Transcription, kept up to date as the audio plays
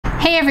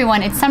Hey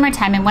everyone, it's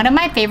summertime and one of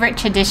my favorite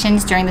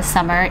traditions during the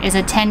summer is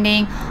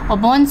attending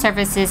Obon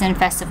services and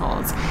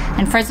festivals.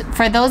 And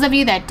for those of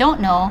you that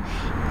don't know,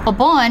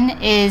 Obon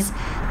is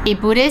a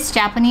Buddhist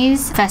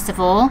Japanese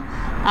festival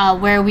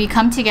where we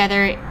come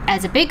together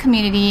as a big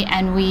community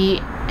and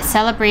we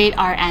celebrate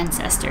our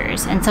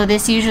ancestors. And so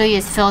this usually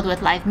is filled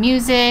with live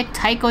music,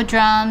 taiko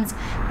drums,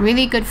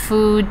 really good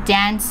food,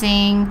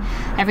 dancing,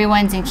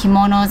 everyone's in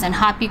kimonos and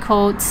happy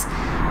coats,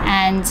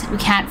 and we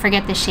can't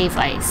forget the shave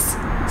ice.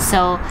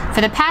 So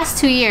for the past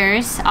 2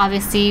 years,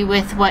 obviously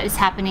with what is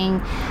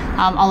happening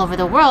all over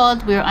the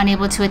world, we were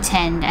unable to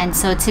attend. And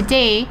so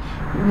today,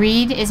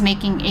 Reed is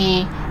making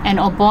an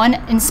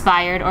Obon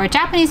inspired or a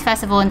Japanese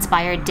festival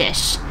inspired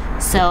dish.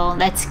 So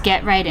let's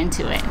get right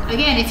into it.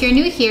 Again, if you're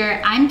new here,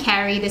 I'm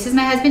Carrie. This is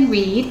my husband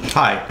Reed.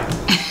 Hi.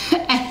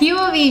 And he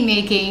will be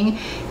making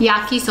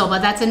yakisoba.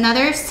 That's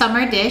another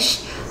summer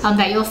dish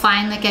that you'll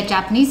find like at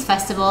Japanese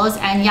festivals.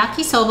 And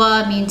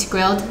yakisoba means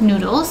grilled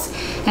noodles.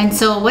 And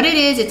so what it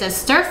is, it's a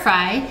stir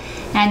fry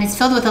and it's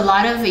filled with a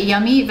lot of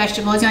yummy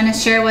vegetables. You want to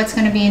share what's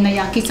going to be in the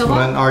yakisoba?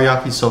 Well, in our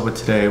yakisoba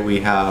today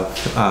we have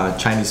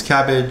Chinese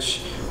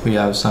cabbage, we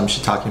have some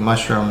shiitake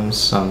mushrooms,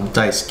 some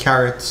diced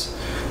carrots,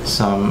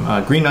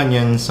 some green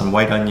onion, some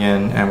white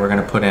onion, and we're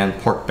going to put in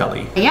pork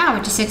belly. Yeah,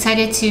 we're just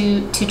excited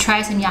to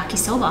try some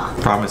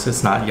yakisoba. Promise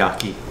it's not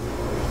yaki.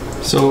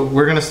 So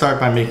we're going to start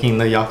by making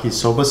the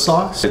yakisoba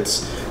sauce.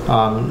 It's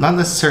not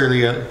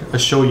necessarily a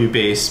shoyu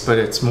base, but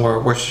it's more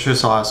Worcestershire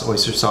sauce,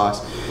 oyster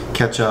sauce,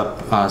 ketchup,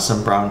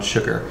 some brown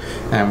sugar.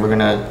 And we're going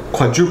to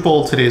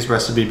quadruple today's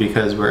recipe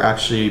because we're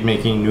actually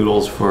making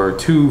noodles for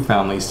 2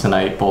 families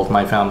tonight, both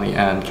my family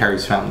and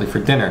Carrie's family for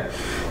dinner.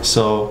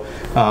 So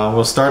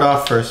we'll start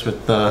off first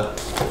with the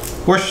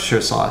Worcestershire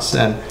sauce.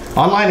 And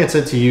online it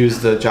said to use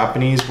the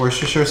Japanese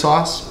Worcestershire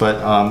sauce,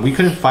 but we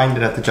couldn't find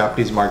it at the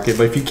Japanese market.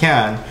 But if you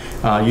can,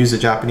 use the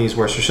Japanese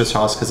Worcestershire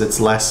sauce because it's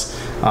less,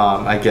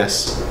 I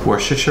guess,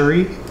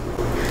 Worcestershire-y.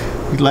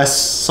 Less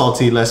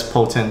salty, less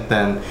potent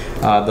than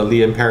the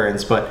Liam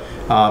parents. But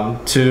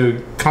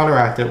to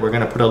counteract it, we're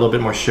going to put a little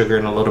bit more sugar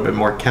and a little bit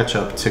more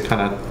ketchup to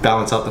kind of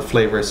balance out the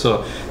flavor.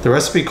 So the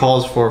recipe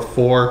calls for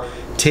 4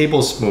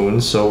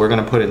 tablespoons, so we're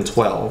going to put in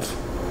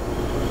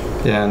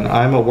 12. And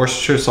I'm a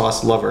Worcestershire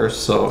sauce lover,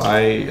 so I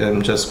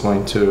am just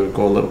going to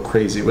go a little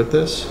crazy with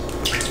this.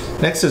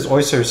 Next is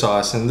oyster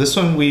sauce, and this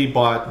one we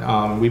bought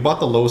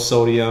the low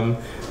sodium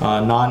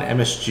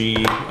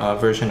non-MSG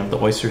version of the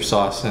oyster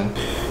sauce, and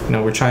you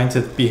know, we're trying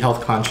to be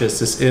health conscious.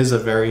 This is a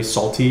very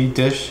salty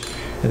dish,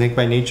 I think,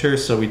 by nature,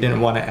 so we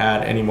didn't want to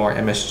add any more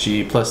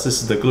MSG. Plus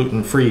this is the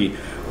gluten-free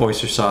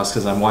oyster sauce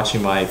because I'm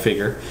watching my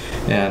figure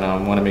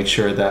and want to make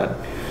sure that,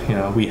 you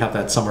know, we have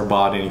that summer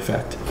body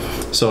effect.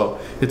 So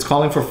it's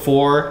calling for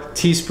 4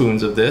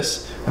 teaspoons of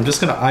this. I'm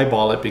just going to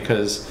eyeball it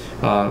because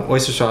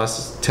oyster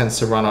sauce tends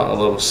to run out a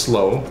little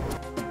slow.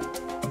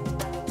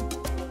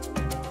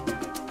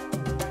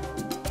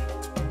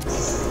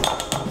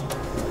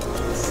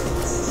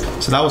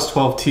 So that was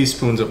 12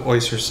 teaspoons of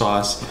oyster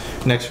sauce.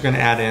 Next we're going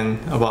to add in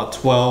about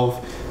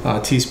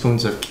 12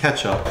 teaspoons of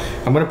ketchup.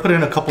 I'm going to put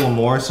in a couple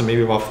more, so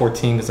maybe about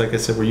 14, because like I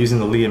said, we're using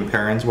the Lee &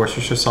 Perrins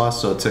Worcestershire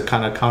sauce, so to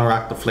kind of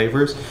counteract the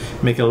flavors,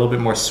 make it a little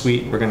bit more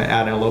sweet, we're going to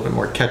add in a little bit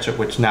more ketchup,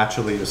 which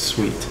naturally is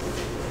sweet.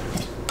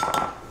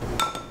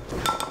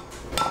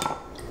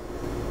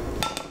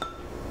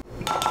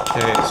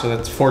 Okay, so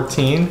that's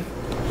 14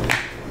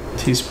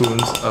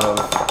 teaspoons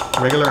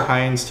of regular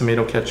Heinz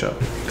tomato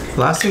ketchup.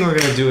 Last thing we're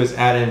going to do is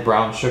add in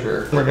brown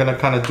sugar. We're going to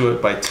kind of do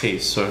it by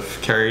taste, so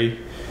if Carrie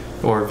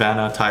or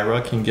Vanna,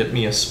 Tyra can get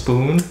me a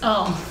spoon.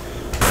 Oh.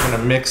 I'm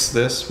going to mix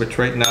this, which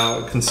right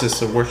now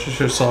consists of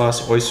Worcestershire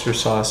sauce, oyster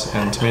sauce,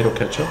 and tomato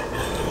ketchup.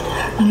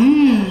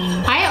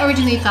 I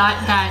originally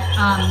thought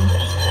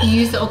that you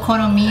use the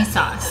okonomi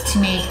sauce to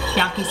make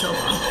yakisoba,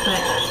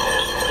 but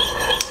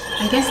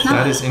I guess not.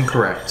 That is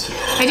incorrect.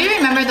 I do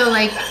remember though,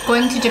 like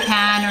going to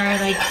Japan or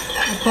like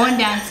Bon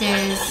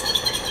dances,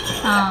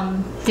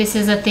 this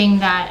is a thing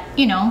that,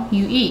 you know,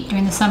 you eat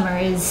during the summer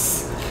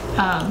is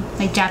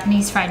like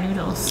Japanese fried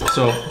noodles.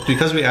 So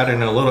because we added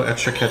in a little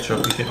extra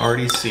ketchup, you can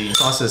already see the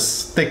sauce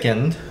is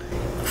thickened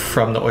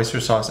from the oyster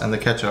sauce and the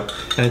ketchup,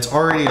 and it's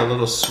already a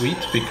little sweet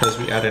because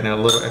we added in a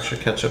little extra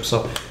ketchup.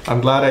 So I'm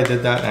glad I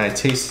did that and I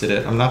tasted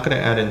it. I'm not going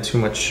to add in too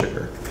much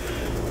sugar,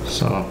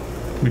 so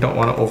we don't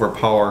want to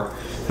overpower,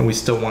 and we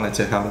still want it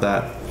to have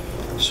that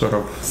sort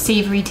of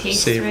savory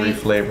taste, savory right?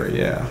 flavor.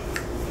 Yeah,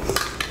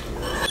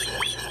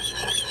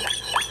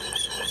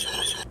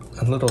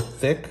 a little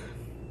thick,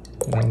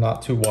 you know,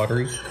 not too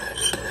watery.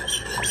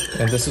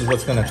 And this is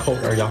what's going to coat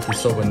our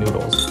yakisoba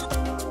noodles.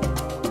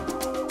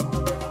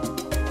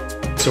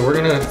 So we're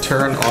going to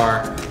turn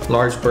our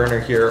large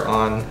burner here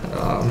on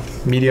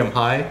medium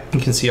high. You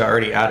can see I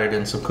already added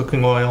in some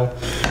cooking oil,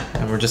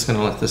 and we're just going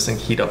to let this thing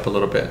heat up a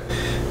little bit.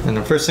 And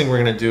the first thing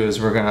we're going to do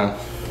is we're going to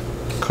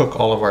cook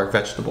all of our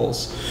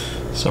vegetables.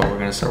 So we're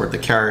going to start with the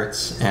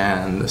carrots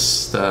and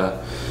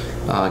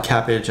the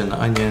cabbage and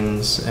the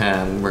onions,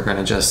 and we're going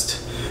to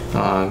just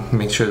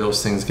make sure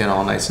those things get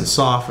all nice and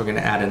soft. We're going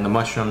to add in the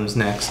mushrooms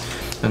next.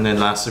 And then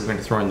lastly, we're going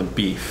to throw in the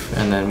beef.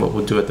 And then what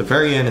we'll do at the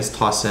very end is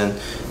toss in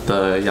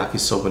the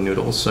yakisoba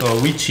noodles. So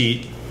we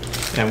cheat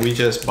and we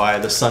just buy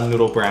the Sun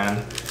Noodle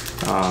brand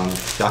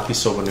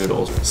yakisoba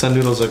noodles. Sun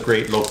Noodles is a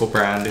great local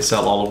brand. They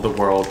sell all over the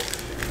world.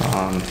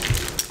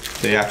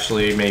 They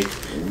actually make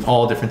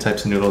all different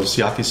types of noodles.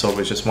 Yakisoba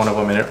is just one of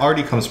them, and it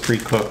already comes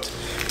pre-cooked.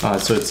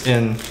 So it's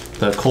in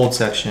the cold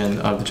section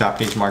of the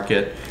Japanese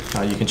market.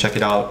 You can check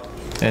it out,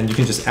 and you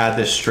can just add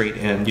this straight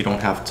in. You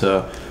don't have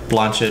to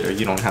blanch it, or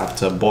you don't have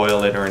to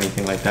boil it or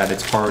anything like that.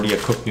 It's already a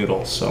cooked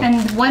noodle. So.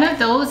 And one of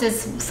those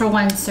is for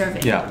one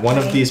serving. Yeah, one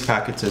of these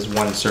packets is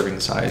one serving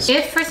size.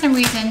 If for some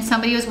reason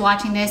somebody was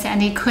watching this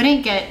and they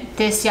couldn't get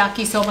this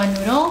yakisoba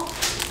noodle,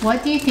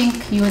 what do you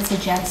think you would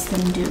suggest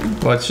them do?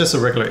 Well, it's just a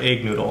regular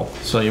egg noodle.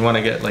 So you want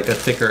to get like a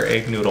thicker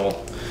egg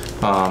noodle,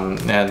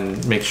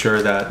 and make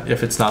sure that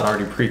if it's not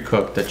already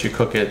pre-cooked, that you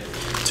cook it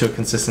to a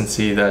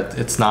consistency that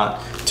it's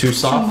not too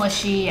soft. Too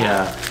mushy,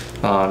 yeah.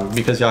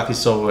 Because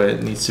yakisoba,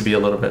 it needs to be a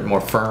little bit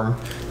more firm.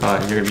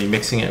 You're going to be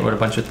mixing it with a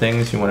bunch of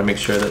things. You want to make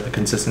sure that the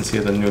consistency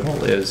of the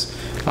noodle is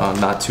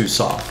not too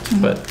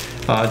soft. But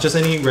just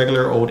any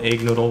regular old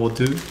egg noodle will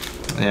do,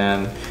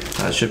 and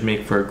should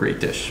make for a great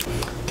dish.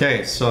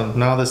 Okay, so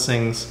now this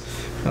thing's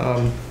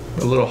a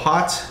little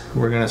hot.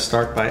 We're going to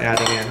start by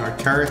adding in our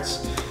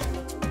carrots.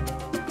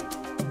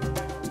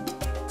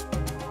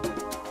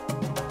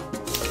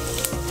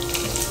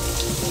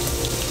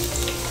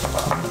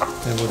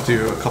 And we'll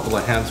do a couple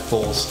of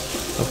handfuls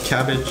of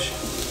cabbage.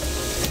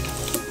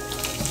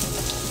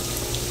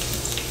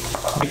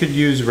 You could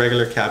use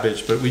regular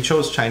cabbage, but we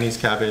chose Chinese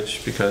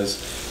cabbage because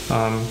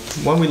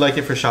one, we like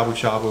it for shabu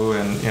shabu,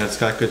 and it's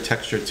got good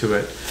texture to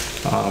it,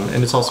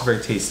 and it's also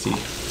very tasty.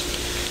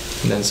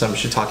 And then some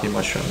shiitake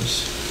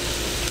mushrooms.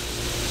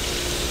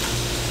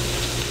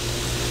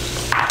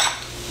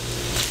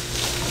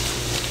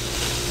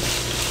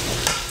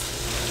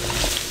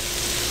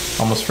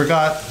 Almost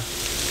forgot.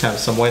 Have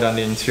some white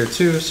onions here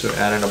too, so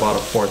add in about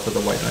 1/4 of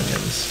the white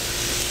onions.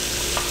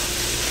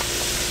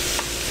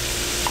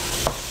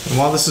 And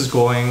while this is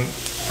going,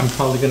 I'm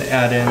probably going to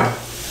add in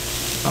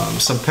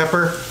some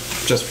pepper,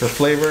 just for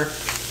flavor.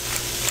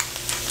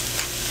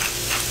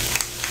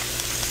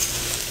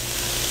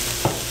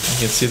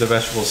 You can see the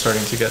vegetables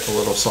starting to get a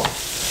little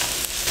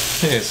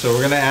soft. Okay, so we're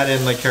going to add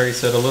in, like Carrie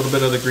said, a little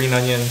bit of the green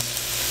onion.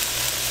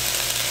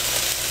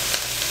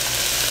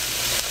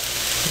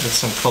 Get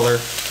some color.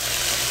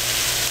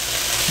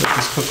 Let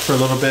this cook for a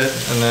little bit,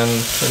 and then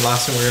the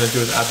last thing we're going to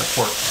do is add the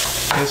pork.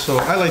 Okay, so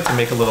I like to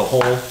make a little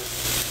hole.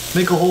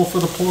 Make a hole for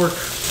the pork.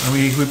 And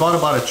we bought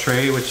about a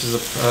tray, which is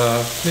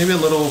maybe a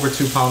little over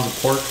 2 pounds of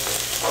pork.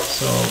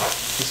 So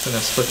just going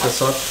to split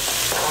this up.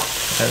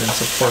 Add in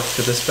some pork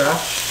to this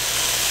batch.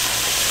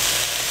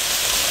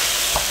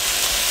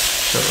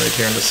 Put it right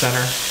here in the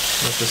center.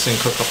 Let this thing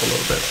cook up a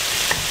little bit.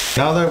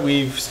 Now that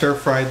we've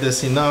stir-fried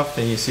this enough,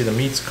 and you see the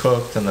meat's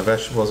cooked and the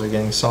vegetables are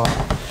getting soft,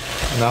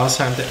 now it's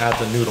time to add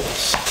the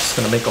noodles. Just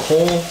gonna make a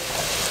hole.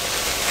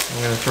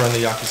 I'm gonna throw in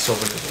the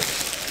yakisoba noodles.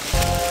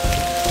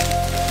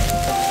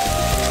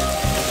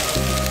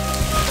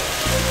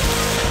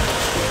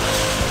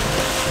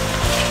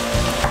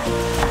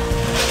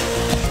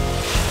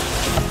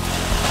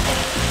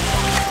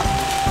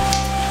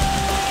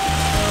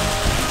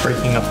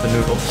 Breaking up the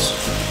noodles.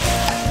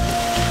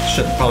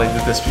 Should probably do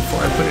this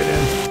before I put it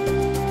in.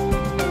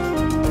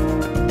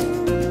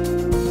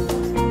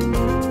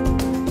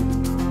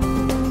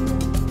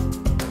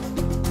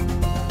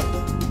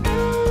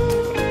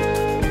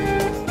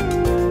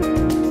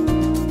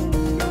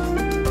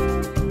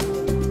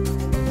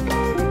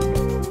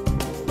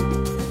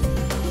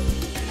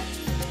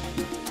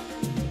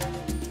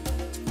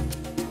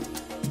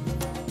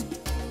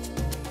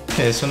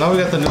 Okay, so now we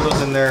got the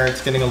noodles in there.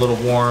 It's getting a little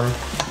warm.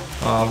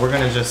 We're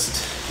gonna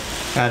just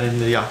add in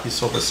the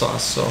yakisoba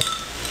sauce. So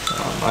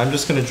I'm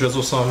just gonna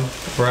drizzle some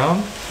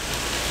around,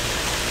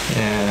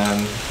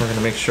 and we're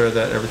gonna make sure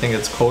that everything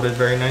gets coated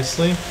very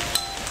nicely.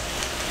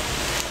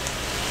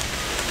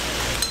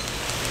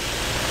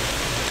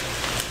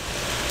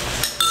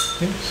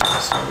 Okay, so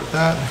let's start with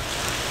that,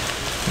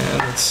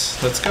 and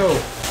let's go.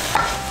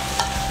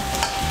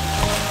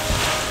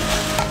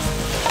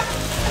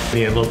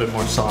 Need a little bit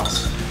more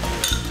sauce.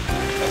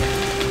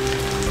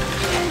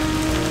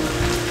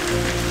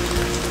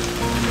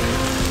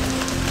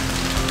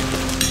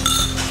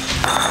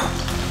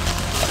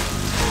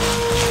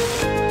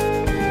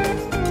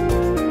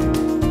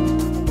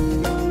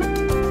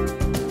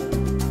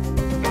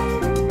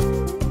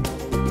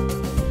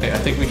 Okay, I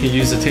think we can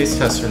use the taste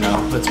tester now.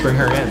 Let's bring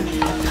her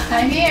in.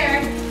 I'm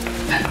here.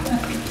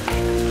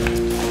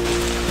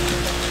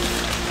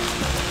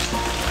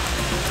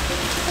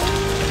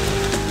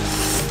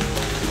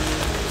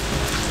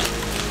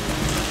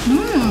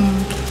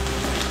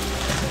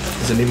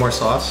 Does it need more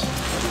sauce?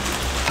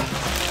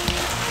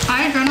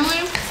 I'm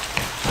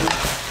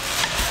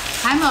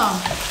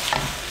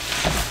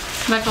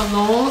like a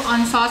low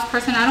on sauce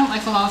person. I don't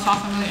like a lot of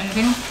sauce on really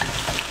anything.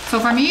 So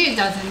for me it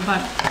doesn't,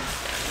 but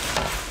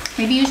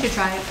maybe you should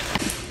try it.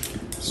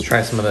 Let's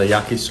try some of the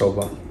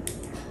yakisoba.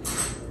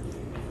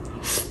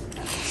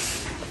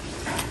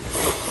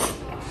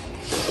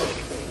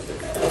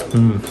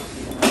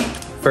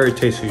 Very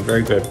tasty,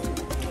 very good.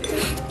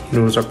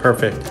 Noodles are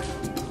perfect.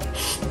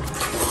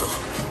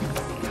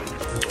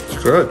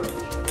 It's good.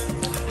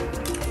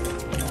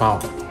 Wow,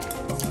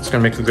 it's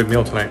gonna make a good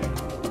meal tonight.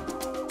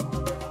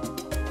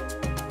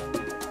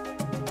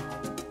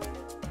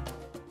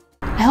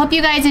 I hope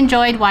you guys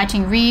enjoyed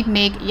watching Reed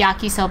make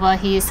yakisoba.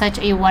 He is such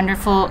a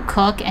wonderful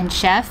cook and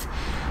chef.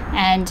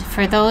 And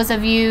for those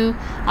of you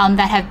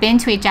that have been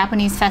to a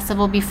Japanese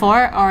festival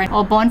before or an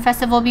Obon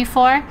festival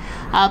before,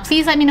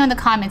 please let me know in the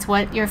comments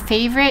what your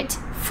favorite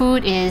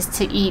food is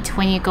to eat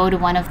when you go to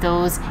one of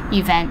those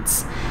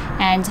events.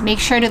 And make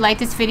sure to like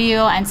this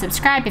video and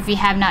subscribe if you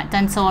have not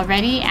done so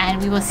already, and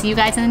we will see you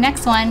guys in the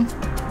next one.